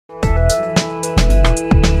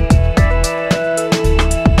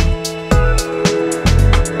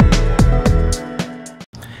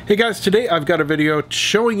Hey guys, today I've got a video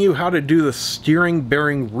showing you how to do the steering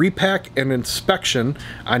bearing repack and inspection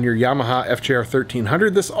on your Yamaha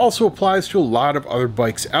FJR1300. This also applies to a lot of other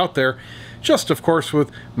bikes out there, just of course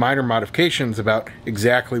with minor modifications about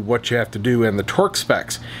exactly what you have to do and the torque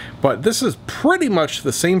specs. But this is pretty much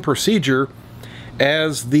the same procedure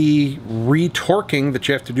as the retorquing that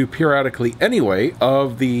you have to do periodically anyway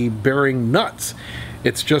of the bearing nuts.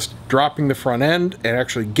 It's just dropping the front end and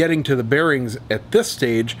actually getting to the bearings at this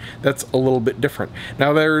stage. That's a little bit different.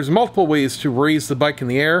 Now there's multiple ways to raise the bike in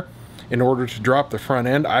the air in order to drop the front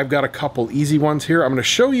end. I've got a couple easy ones here. I'm going to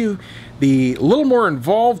show you the little more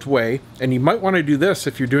involved way, and you might want to do this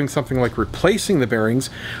if you're doing something like replacing the bearings,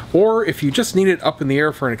 or if you just need it up in the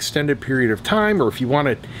air for an extended period of time, or if you want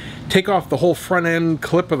to take off the whole front end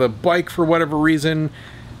clip of the bike for whatever reason.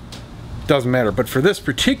 Doesn't matter. But for this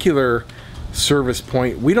particular service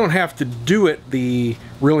point, we don't have to do it the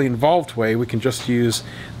really involved way. We can just use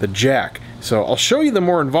the jack. So I'll show you the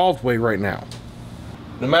more involved way right now.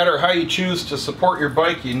 No matter how you choose to support your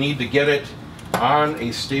bike, you need to get it on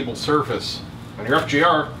a stable surface. On your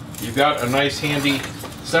FJR, you've got a nice handy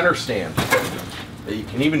center stand that you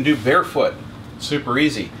can even do barefoot. Super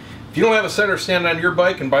easy. If you don't have a center stand on your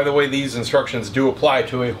bike, and by the way, these instructions do apply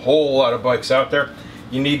to a whole lot of bikes out there,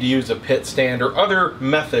 you need to use a pit stand or other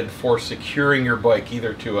method for securing your bike,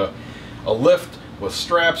 either to a lift with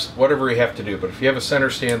straps, whatever you have to do. But if you have a center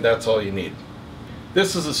stand, that's all you need.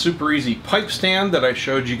 This is a super easy pipe stand that I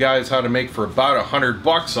showed you guys how to make for about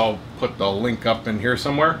 $100. I'll put the link up in here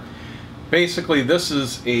somewhere. Basically, this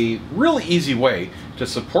is a really easy way to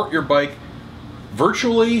support your bike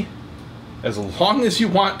virtually as long as you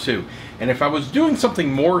want to. And if I was doing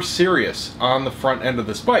something more serious on the front end of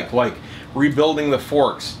this bike, like rebuilding the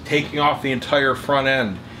forks, taking off the entire front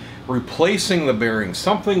end, replacing the bearings,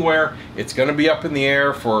 something where it's going to be up in the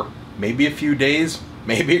air for maybe a few days,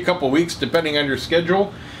 maybe a couple weeks, depending on your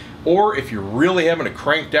schedule, or if you're really having to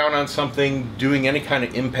crank down on something, doing any kind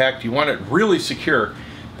of impact, you want it really secure,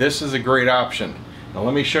 this is a great option. Now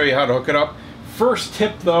let me show you how to hook it up. First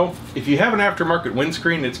tip though, if you have an aftermarket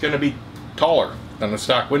windscreen, it's going to be taller than a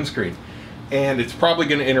stock windscreen, and it's probably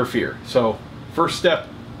going to interfere. So first step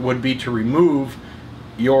would be to remove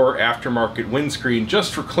your aftermarket windscreen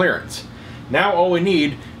just for clearance. Now all we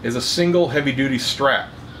need is a single heavy-duty strap.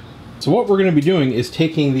 So what we're going to be doing is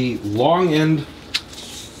taking the long end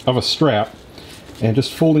of a strap and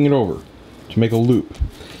just folding it over to make a loop.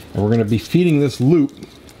 And we're going to be feeding this loop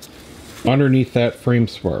underneath that frame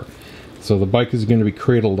spar. So the bike is going to be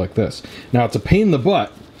cradled like this. Now it's a pain in the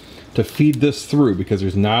butt to feed this through because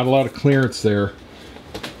there's not a lot of clearance there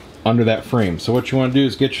under that frame. So what you want to do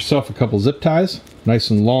is get yourself a couple zip ties, nice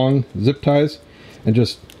and long zip ties, and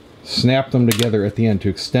just snap them together at the end to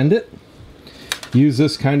extend it. Use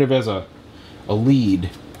this kind of as a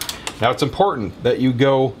lead. Now it's important that you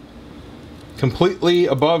go completely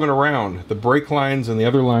above and around the brake lines and the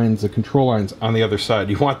other lines, the control lines on the other side.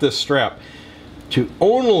 You want this strap to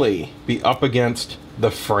only be up against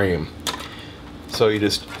the frame. So you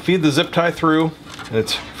just feed the zip tie through, and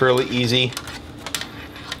it's fairly easy.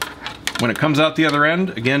 When it comes out the other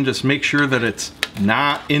end, again, just make sure that it's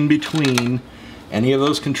not in between any of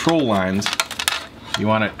those control lines. You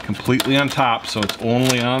want it completely on top, so it's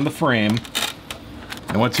only on the frame.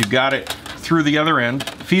 And once you've got it through the other end,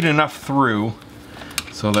 feed enough through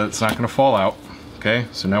so that it's not going to fall out. Okay,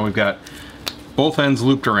 so now we've got both ends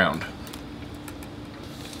looped around.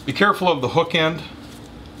 Be careful of the hook end.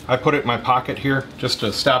 I put it in my pocket here just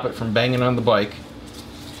to stop it from banging on the bike.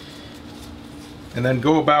 And then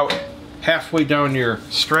go about halfway down your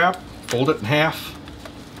strap, fold it in half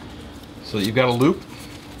so that you've got a loop.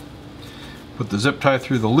 Put the zip tie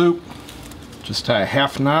through the loop, just tie a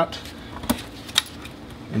half knot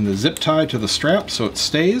in the zip tie to the strap so it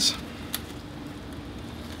stays,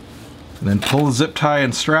 and then pull the zip tie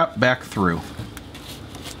and strap back through.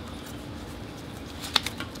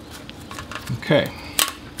 Okay,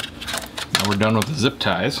 now we're done with the zip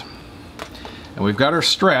ties, and we've got our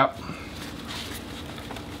strap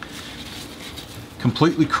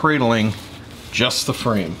completely cradling just the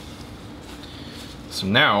frame. So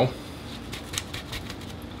now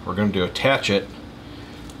we're going to attach it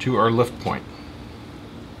to our lift point.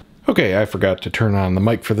 Okay, I forgot to turn on the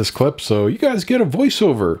mic for this clip, so you guys get a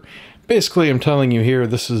voiceover. Basically, I'm telling you here,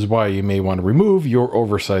 this is why you may want to remove your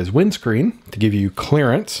oversized windscreen to give you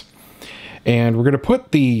clearance. And we're going to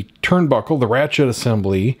put the turnbuckle, the ratchet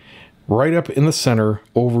assembly, right up in the center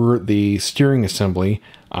over the steering assembly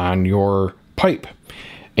on your pipe.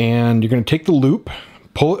 And you're going to take the loop,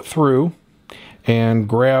 pull it through, and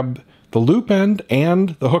grab the loop end and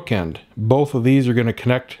the hook end. Both of these are going to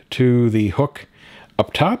connect to the hook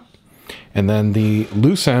up top, and then the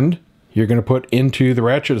loose end you're going to put into the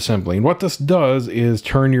ratchet assembly. And what this does is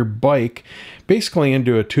turn your bike basically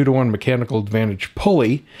into a 2-to-1 mechanical advantage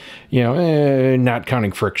pulley, you know, not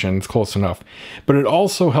counting friction, it's close enough. But it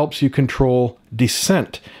also helps you control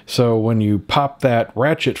descent. So when you pop that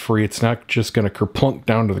ratchet free, it's not just going to kerplunk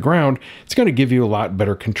down to the ground, it's going to give you a lot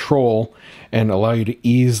better control and allow you to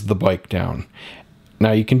ease the bike down.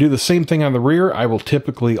 Now you can do the same thing on the rear. I will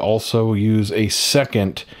typically also use a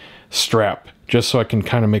second strap, just so I can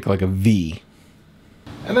kind of make like a V.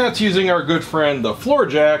 And that's using our good friend the floor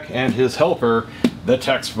jack and his helper, the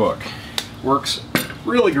textbook. Works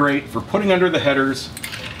really great for putting under the headers,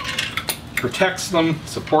 protects them,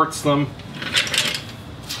 supports them.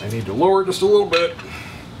 I need to lower just a little bit.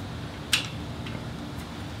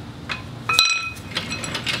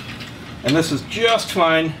 And this is just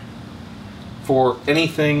fine for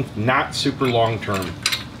anything not super long term.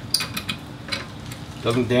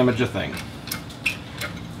 Doesn't damage a thing.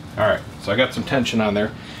 Alright, so I got some tension on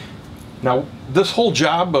there. Now, this whole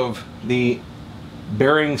job of the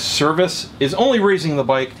bearing service is only raising the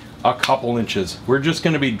bike a couple inches. We're just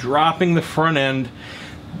going to be dropping the front end,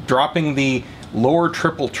 dropping the lower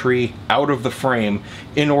triple tree out of the frame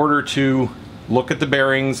in order to look at the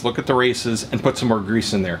bearings, look at the races, and put some more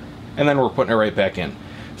grease in there. And then we're putting it right back in.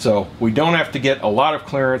 So we don't have to get a lot of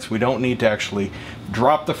clearance. We don't need to actually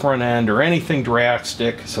drop the front end or anything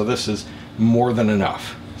drastic. So this is more than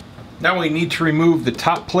enough. Now we need to remove the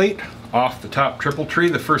top plate off the top triple tree.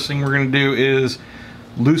 The first thing we're going to do is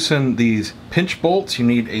loosen these pinch bolts. You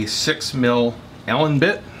need a 6mm Allen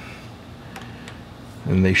bit,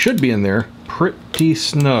 and they should be in there pretty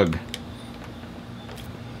snug.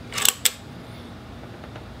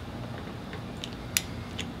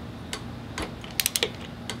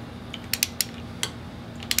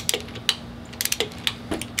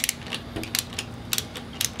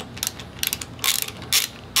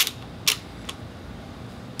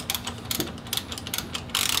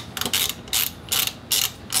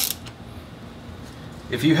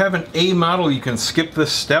 If you have an A model, you can skip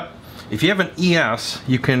this step. If you have an ES,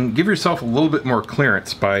 you can give yourself a little bit more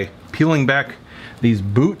clearance by peeling back these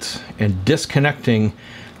boots and disconnecting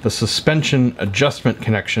the suspension adjustment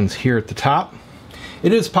connections here at the top.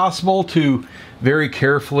 It is possible to very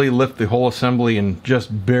carefully lift the whole assembly and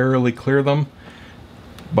just barely clear them,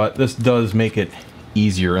 but this does make it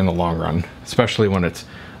easier in the long run, especially when it's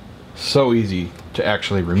so easy to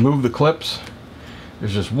actually remove the clips.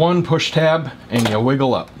 There's just one push tab and you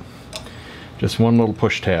wiggle up. Just one little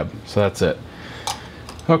push tab, so that's it.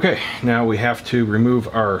 Okay, now we have to remove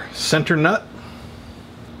our center nut.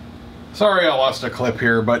 Sorry I lost a clip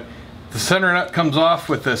here, but the center nut comes off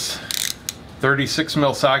with this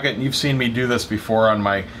 36mm socket, and you've seen me do this before on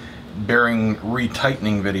my bearing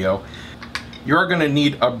retightening video. You are going to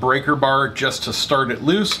need a breaker bar just to start it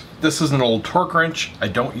loose. This is an old torque wrench. I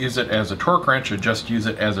don't use it as a torque wrench, I just use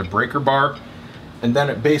it as a breaker bar. And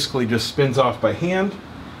then it basically just spins off by hand.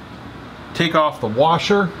 Take off the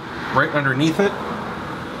washer right underneath it,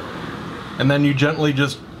 and then you gently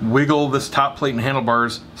just wiggle this top plate and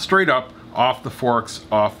handlebars straight up off the forks,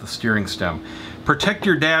 off the steering stem. Protect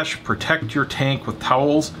your dash, protect your tank with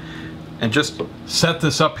towels, and just set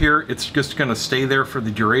this up here. It's just going to stay there for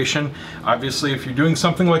the duration. Obviously, if you're doing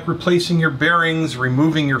something like replacing your bearings,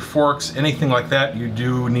 removing your forks, anything like that, you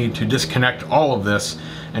do need to disconnect all of this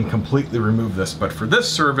and completely remove this. But for this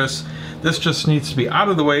service, this just needs to be out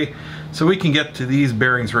of the way so we can get to these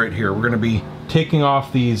bearings right here. We're going to be taking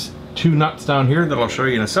off these two nuts down here that I'll show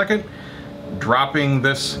you in a second, dropping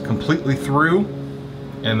this completely through,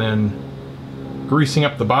 and then greasing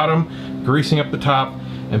up the bottom, greasing up the top,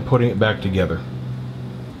 and putting it back together.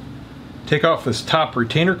 Take off this top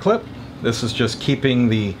retainer clip. This is just keeping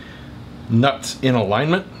the nuts in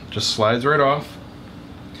alignment. Just slides right off.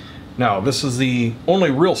 Now, this is the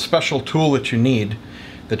only real special tool that you need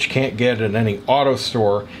that you can't get at any auto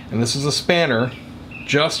store, and this is a spanner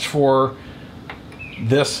just for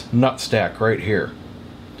this nut stack right here.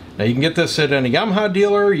 Now, you can get this at any Yamaha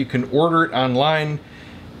dealer, you can order it online,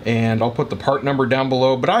 and I'll put the part number down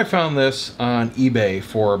below, but I found this on eBay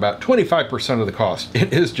for about 25% of the cost.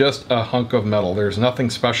 It is just a hunk of metal. There's nothing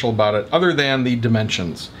special about it other than the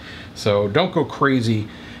dimensions. So don't go crazy,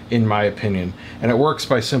 in my opinion. And it works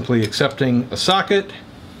by simply accepting a socket,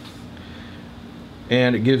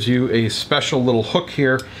 and it gives you a special little hook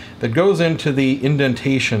here that goes into the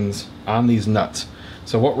indentations on these nuts.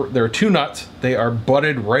 So there are two nuts. They are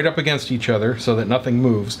butted right up against each other so that nothing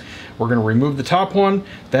moves. We're going to remove the top one,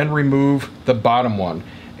 then remove the bottom one.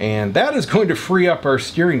 And that is going to free up our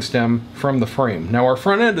steering stem from the frame. Now our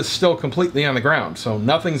front end is still completely on the ground, so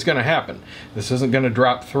nothing's going to happen. This isn't going to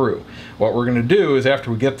drop through. What we're going to do is, after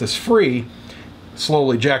we get this free,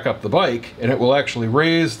 slowly jack up the bike, and it will actually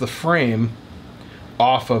raise the frame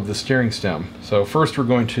off of the steering stem. So first we're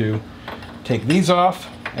going to take these off,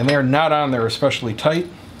 and they're not on there especially tight.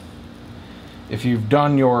 If you've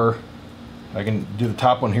done your, I can do the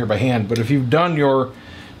top one here by hand, but if you've done your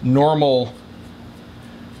normal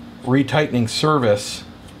retightening service,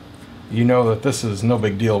 you know that this is no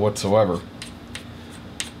big deal whatsoever.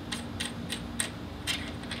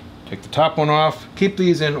 Take the top one off, keep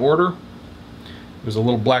these in order. There's a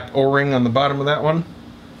little black O-ring on the bottom of that one.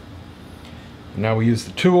 Now we use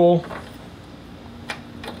the tool.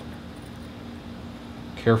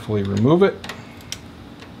 Carefully remove it.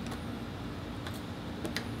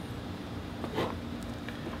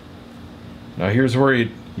 Now here's where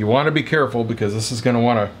you want to be careful, because this is going to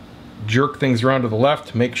want to jerk things around to the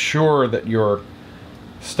left. Make sure that your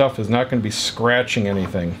stuff is not going to be scratching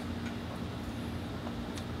anything.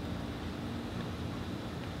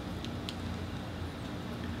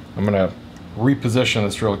 I'm going to reposition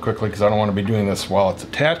this really quickly because I don't want to be doing this while it's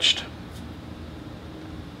attached.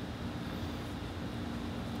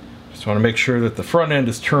 Just want to make sure that the front end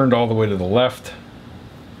is turned all the way to the left.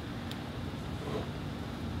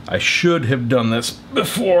 I should have done this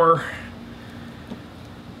before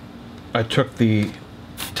I took the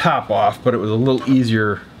top off, but it was a little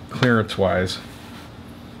easier clearance-wise.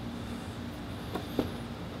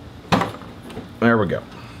 There we go.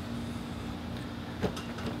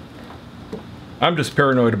 I'm just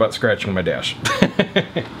paranoid about scratching my dash.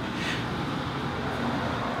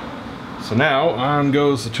 So now on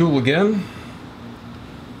goes the tool again.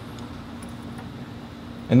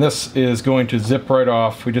 And this is going to zip right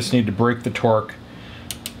off. We just need to break the torque,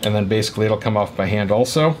 and then basically it'll come off by hand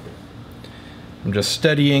also. I'm just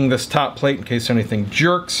steadying this top plate in case anything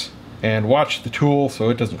jerks, and watch the tool so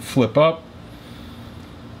it doesn't flip up.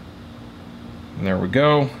 And there we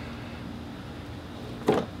go.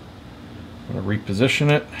 I'm going to reposition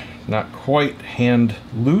it, not quite hand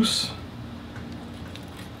loose.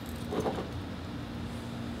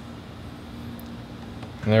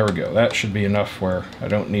 And there we go. That should be enough where I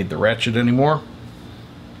don't need the ratchet anymore.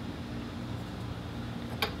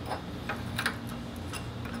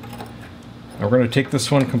 Now we're going to take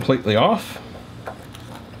this one completely off.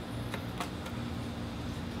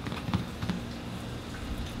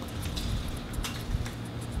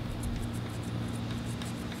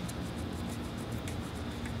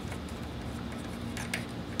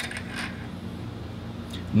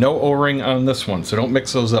 No O-ring on this one, so don't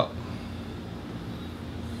mix those up.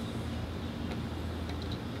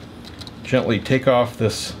 Gently take off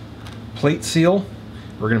this plate seal.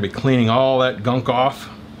 We're going to be cleaning all that gunk off,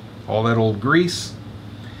 all that old grease.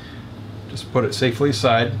 Just put it safely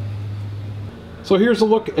aside. So here's a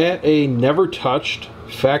look at a never touched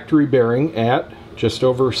factory bearing at just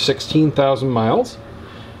over 16,000 miles.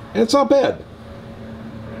 And it's not bad.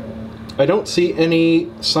 I don't see any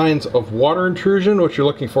signs of water intrusion. What you're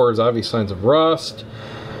looking for is obvious signs of rust.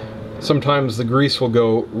 Sometimes the grease will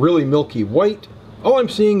go really milky white. All I'm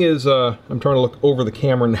seeing is, I'm trying to look over the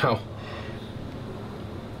camera now.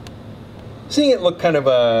 Seeing it look kind of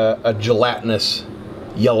a gelatinous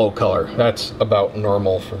yellow color. That's about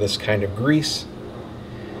normal for this kind of grease.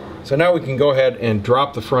 So now we can go ahead and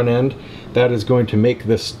drop the front end. That is going to make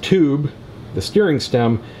this tube, the steering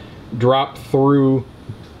stem, drop through,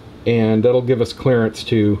 and that'll give us clearance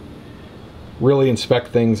to really inspect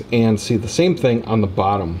things and see the same thing on the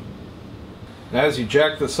bottom. As you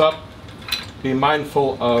jack this up, be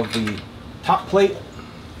mindful of the top plate,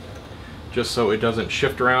 just so it doesn't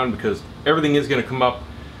shift around, because everything is going to come up,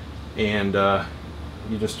 and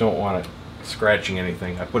you just don't want it scratching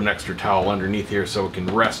anything. I put an extra towel underneath here so it can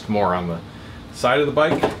rest more on the side of the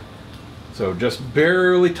bike. So just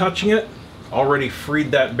barely touching it, already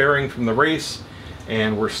freed that bearing from the race,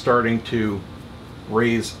 and we're starting to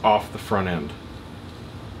raise off the front end.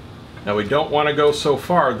 Now we don't want to go so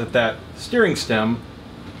far that that steering stem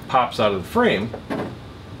pops out of the frame.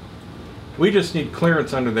 We just need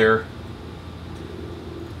clearance under there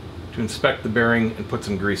to inspect the bearing and put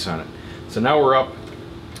some grease on it. So now we're up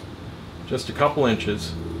just a couple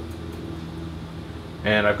inches,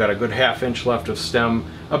 and I've got a good ½ inch left of stem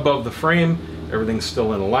above the frame. Everything's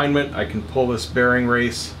still in alignment. I can pull this bearing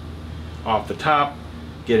race off the top,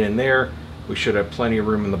 get in there. We should have plenty of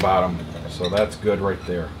room in the bottom, so that's good right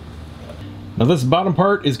there. Now this bottom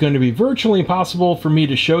part is going to be virtually impossible for me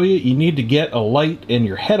to show you. You need to get a light and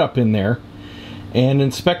your head up in there and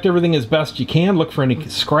inspect everything as best you can. Look for any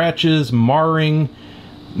scratches, marring,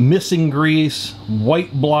 missing grease,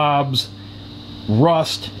 white blobs,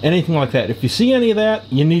 rust, anything like that. If you see any of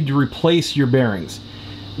that, you need to replace your bearings.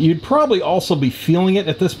 You'd probably also be feeling it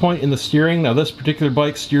at this point in the steering. Now this particular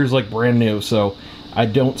bike steers like brand new, so I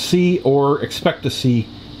don't see or expect to see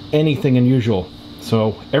anything unusual.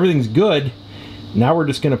 So everything's good. Now we're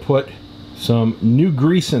just going to put some new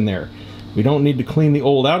grease in there. We don't need to clean the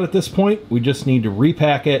old out at this point. We just need to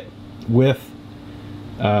repack it with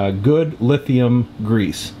good lithium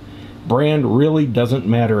grease. Brand really doesn't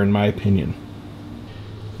matter in my opinion.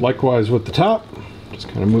 Likewise with the top. Just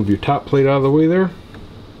kind of move your top plate out of the way there.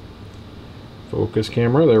 Focus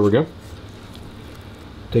camera, there we go.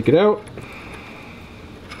 Take it out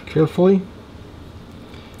carefully.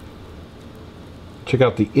 Check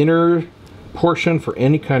out the inner portion for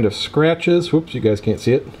any kind of scratches. Whoops, you guys can't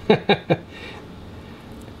see it.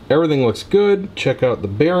 Everything looks good. Check out the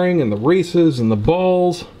bearing and the races and the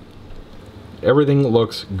balls. Everything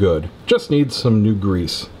looks good. Just needs some new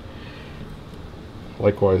grease.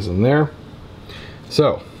 Likewise in there.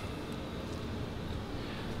 So,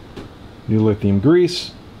 new lithium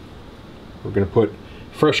grease. We're going to put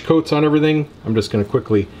fresh coats on everything. I'm just going to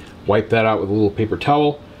quickly wipe that out with a little paper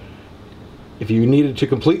towel. If you needed to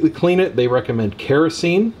completely clean it, they recommend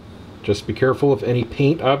kerosene. Just be careful of any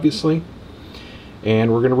paint, obviously.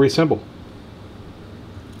 And we're going to reassemble.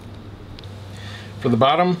 For the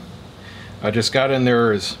bottom, I just got in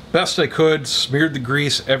there as best I could, smeared the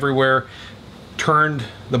grease everywhere, turned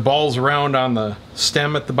the balls around on the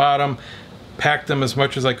stem at the bottom, packed them as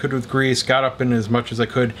much as I could with grease, got up in as much as I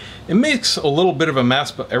could. It makes a little bit of a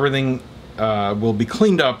mess, but everything will be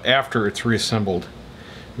cleaned up after it's reassembled.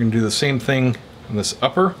 We're going to do the same thing on this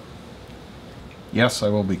upper. Yes, I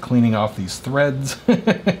will be cleaning off these threads.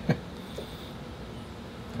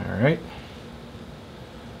 Alright.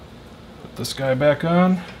 Put this guy back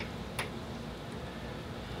on.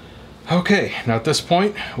 Okay, now at this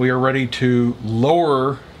point we are ready to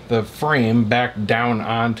lower the frame back down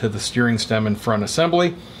onto the steering stem and front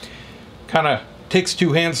assembly. Kind of takes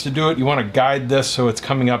two hands to do it. You want to guide this so it's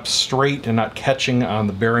coming up straight and not catching on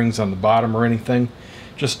the bearings on the bottom or anything.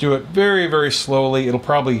 Just do it very, very slowly. It'll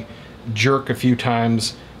probably jerk a few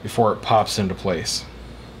times before it pops into place.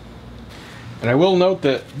 And I will note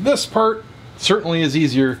that this part certainly is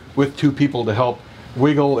easier with two people to help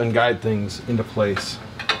wiggle and guide things into place.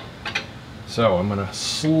 So I'm going to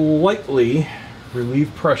slightly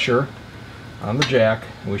relieve pressure on the jack.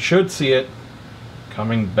 We should see it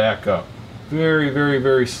coming back up. Very, very,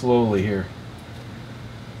 very slowly here.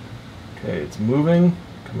 Okay, it's moving,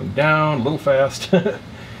 coming down a little fast.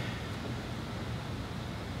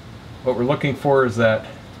 What we're looking for is that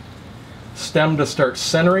stem to start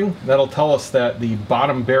centering. That'll tell us that the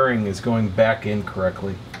bottom bearing is going back in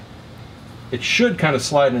correctly. It should kind of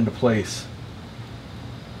slide into place.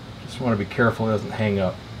 Just want to be careful it doesn't hang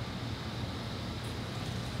up.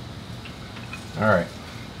 Alright.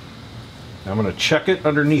 Now I'm going to check it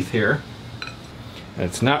underneath here. And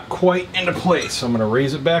it's not quite into place, so I'm going to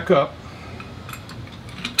raise it back up.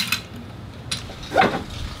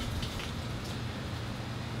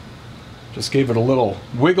 Just gave it a little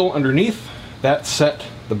wiggle underneath. That set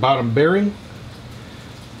the bottom bearing.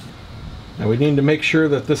 Now we need to make sure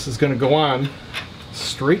that this is going to go on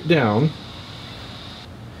straight down.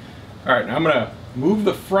 Alright, now I'm going to move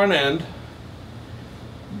the front end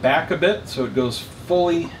back a bit so it goes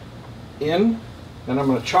fully in. Then I'm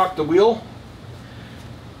going to chalk the wheel.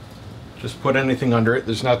 Just put anything under it.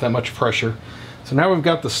 There's not that much pressure. So now we've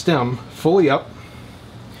got the stem fully up.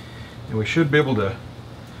 And we should be able to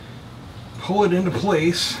pull it into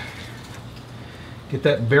place. Get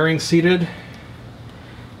that bearing seated.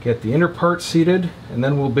 Get the inner part seated. And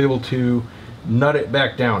then we'll be able to nut it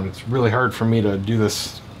back down. It's really hard for me to do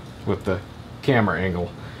this with the camera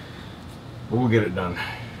angle. But we'll get it done.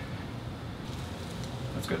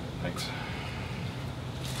 That's good. Thanks.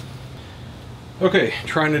 Okay,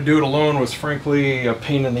 trying to do it alone was frankly a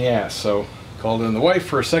pain in the ass, so called in the wife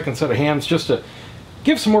for a second set of hands just to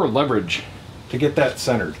give some more leverage to get that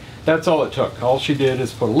centered. That's all it took. All she did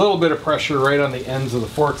is put a little bit of pressure right on the ends of the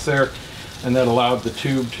forks there, and that allowed the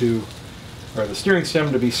tube to, or the steering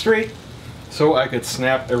stem to be straight, so I could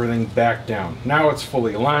snap everything back down. Now it's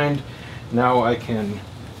fully aligned. Now I can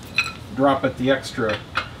drop it the extra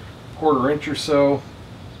quarter inch or so,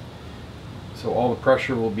 so all the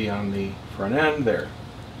pressure will be on the front end there.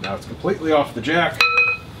 Now it's completely off the jack.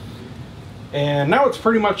 And now it's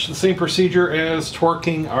pretty much the same procedure as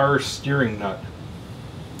torquing our steering nut.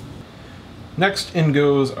 Next in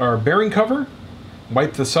goes our bearing cover.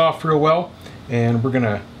 Wipe this off real well, and we're going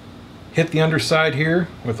to hit the underside here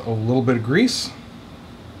with a little bit of grease.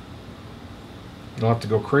 You don't have to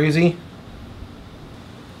go crazy.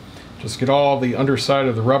 Just get all the underside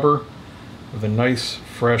of the rubber with a nice,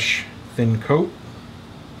 fresh, thin coat.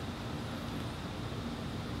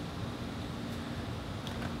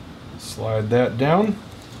 Slide that down.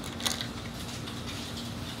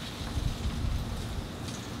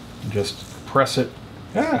 Just press it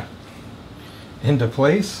into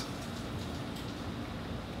place.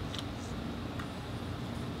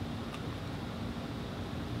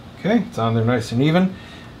 Okay, it's on there nice and even.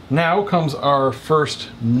 Now comes our first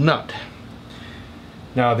nut.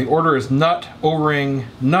 Now the order is nut, O-ring,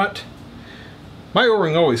 nut. My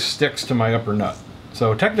O-ring always sticks to my upper nut.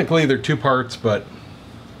 So technically they're two parts, but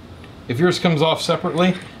if yours comes off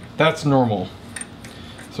separately, that's normal.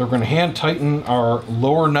 So we're going to hand tighten our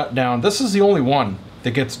lower nut down. This is the only one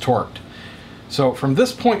that gets torqued. So from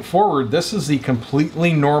this point forward, this is the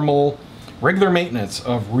completely normal, regular maintenance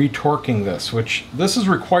of retorquing this, which this is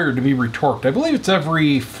required to be retorqued. I believe it's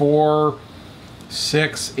every 4,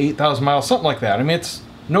 6, 8,000 miles, something like that. I mean, it's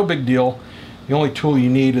no big deal. The only tool you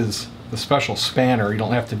need is the special spanner. You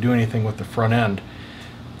don't have to do anything with the front end.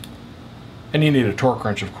 And you need a torque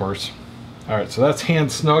wrench, of course. All right, so that's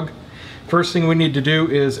hand snug. First thing we need to do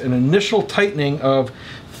is an initial tightening of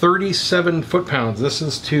 37 foot-pounds. This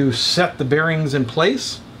is to set the bearings in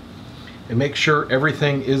place and make sure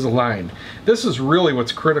everything is aligned. This is really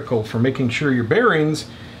what's critical for making sure your bearings,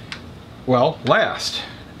 well, last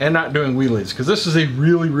and not doing wheelies, because this is a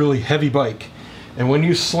really, really heavy bike. And when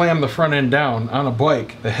you slam the front end down on a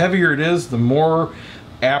bike, the heavier it is, the more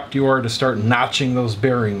apt you are to start notching those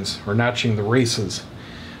bearings or notching the races.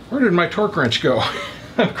 Where did my torque wrench go?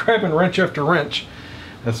 I'm grabbing wrench after wrench.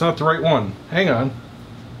 That's not the right one. Hang on.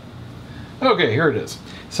 Okay, here it is.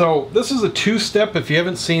 So this is a two-step. If you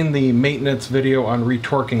haven't seen the maintenance video on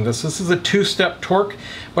retorquing this is a two-step torque,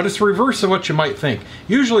 but it's the reverse of what you might think.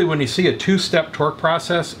 Usually when you see a two-step torque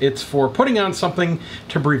process, it's for putting on something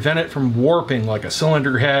to prevent it from warping, like a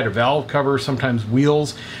cylinder head, a valve cover, sometimes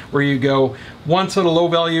wheels, where you go once at a low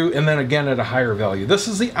value and then again at a higher value. This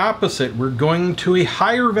is the opposite. We're going to a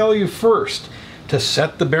higher value first to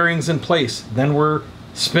set the bearings in place. Then we're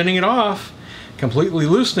spinning it off, completely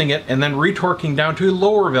loosening it, and then retorquing down to a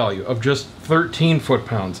lower value of just 13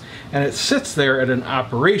 foot-pounds. And it sits there at an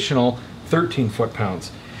operational 13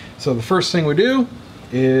 foot-pounds. So the first thing we do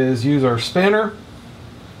is use our spanner,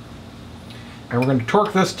 and we're going to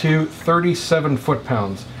torque this to 37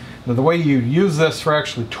 foot-pounds. Now the way you use this for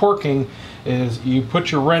actually torquing is you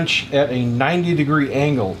put your wrench at a 90-degree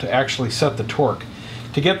angle to actually set the torque.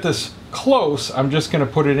 To get this close, I'm just going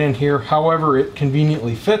to put it in here however it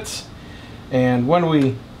conveniently fits. And when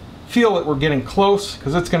we feel that we're getting close,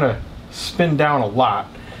 because it's going to spin down a lot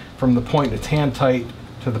from the point it's hand tight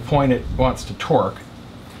to the point it wants to torque,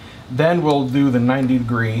 then we'll do the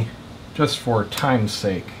 90-degree just for time's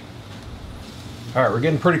sake. All right, we're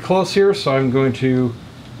getting pretty close here, so I'm going to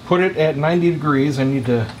put it at 90 degrees. I need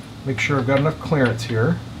to make sure I've got enough clearance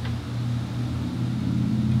here.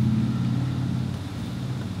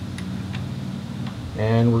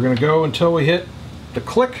 And we're going to go until we hit the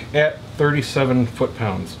click at 37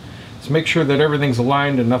 foot-pounds. So make sure that everything's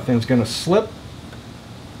aligned and nothing's going to slip.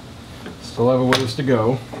 Still have a ways to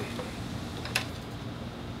go.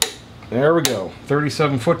 There we go,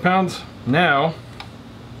 37 foot-pounds. Now,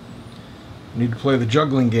 I need to play the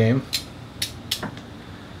juggling game.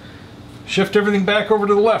 Shift everything back over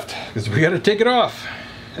to the left, because we got to take it off.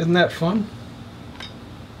 Isn't that fun?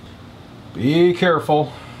 Be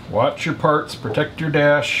careful. Watch your parts, protect your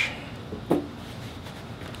dash.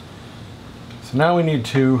 So now we need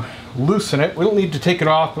to loosen it. We don't need to take it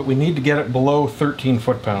off, but we need to get it below 13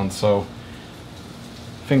 foot-pounds, so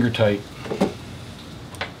finger tight.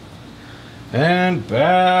 And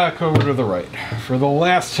back over to the right for the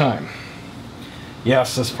last time.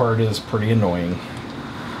 Yes, this part is pretty annoying.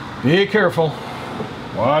 Be careful.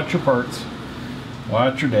 Watch your parts.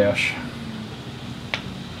 Watch your dash.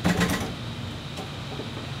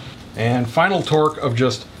 And final torque of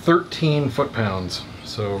just 13 foot-pounds.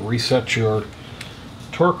 So reset your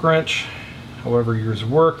torque wrench, however yours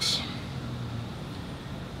works.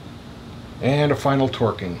 And a final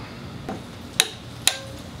torquing.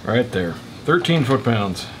 Right there, 13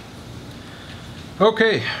 foot-pounds.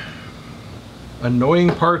 Okay, annoying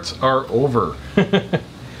parts are over.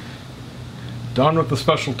 Done with the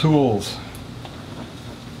special tools.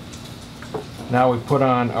 Now we put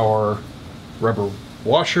on our rubber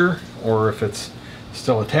washer, or if it's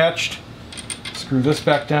still attached, screw this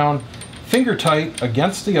back down, finger tight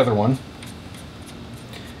against the other one,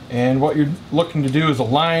 and what you're looking to do is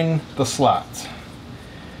align the slots.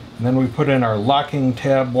 And then we put in our locking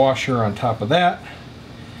tab washer on top of that,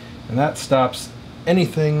 and that stops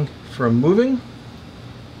anything from moving.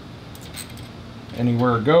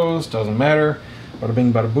 Anywhere it goes, doesn't matter. Bada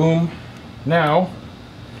bing, bada boom. Now,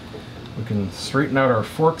 we can straighten out our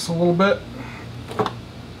forks a little bit,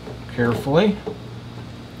 carefully.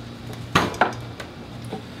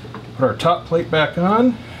 Put our top plate back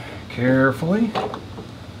on, carefully.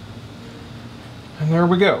 And there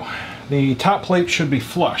we go. The top plate should be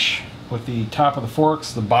flush with the top of the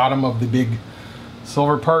forks, the bottom of the big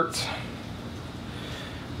silver parts.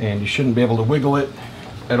 And you shouldn't be able to wiggle it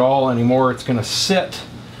at all anymore. It's going to sit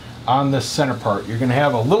on this center part. You're going to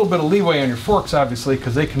have a little bit of leeway on your forks, obviously,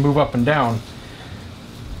 because they can move up and down,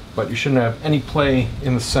 but you shouldn't have any play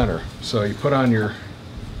in the center. So you put on your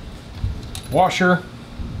washer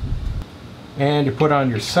and you put on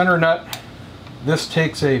your center nut. This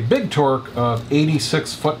takes a big torque of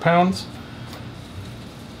 86 foot-pounds.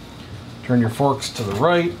 Turn your forks to the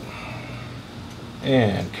right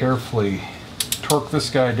and carefully torque this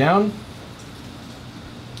guy down.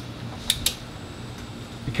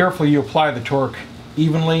 Be careful you apply the torque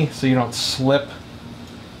evenly so you don't slip.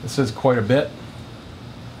 This is quite a bit.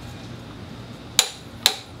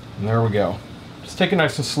 And there we go. Just take it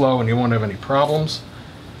nice and slow and you won't have any problems.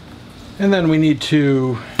 And then we need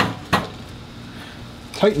to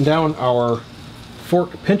tighten down our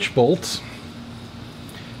fork pinch bolts.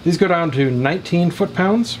 These go down to 19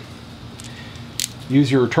 foot-pounds.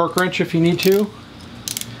 Use your torque wrench if you need to,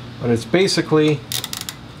 but it's basically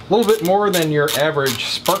a little bit more than your average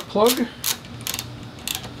spark plug.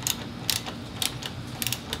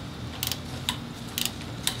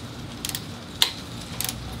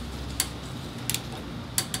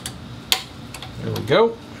 There we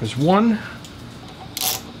go. There's one.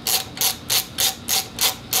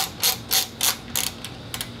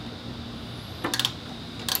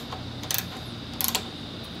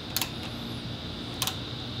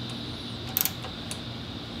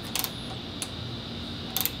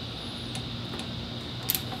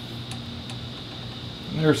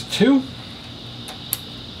 There's two.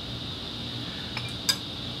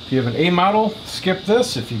 If you have an A model, skip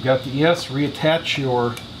this. If you've got the ES, reattach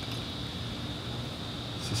your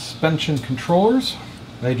suspension controllers.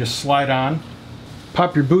 They just slide on.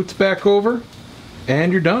 Pop your boots back over,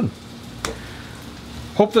 and you're done.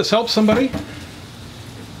 Hope this helps somebody.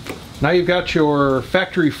 Now you've got your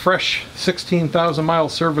factory fresh 16,000 mile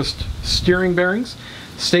serviced steering bearings.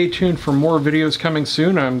 Stay tuned for more videos coming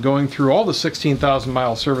soon. I'm going through all the 16,000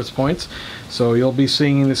 mile service points, so you'll be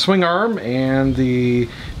seeing the swing arm and the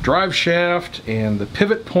drive shaft and the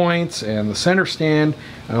pivot points and the center stand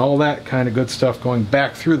and all that kind of good stuff going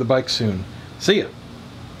back through the bike soon. See ya!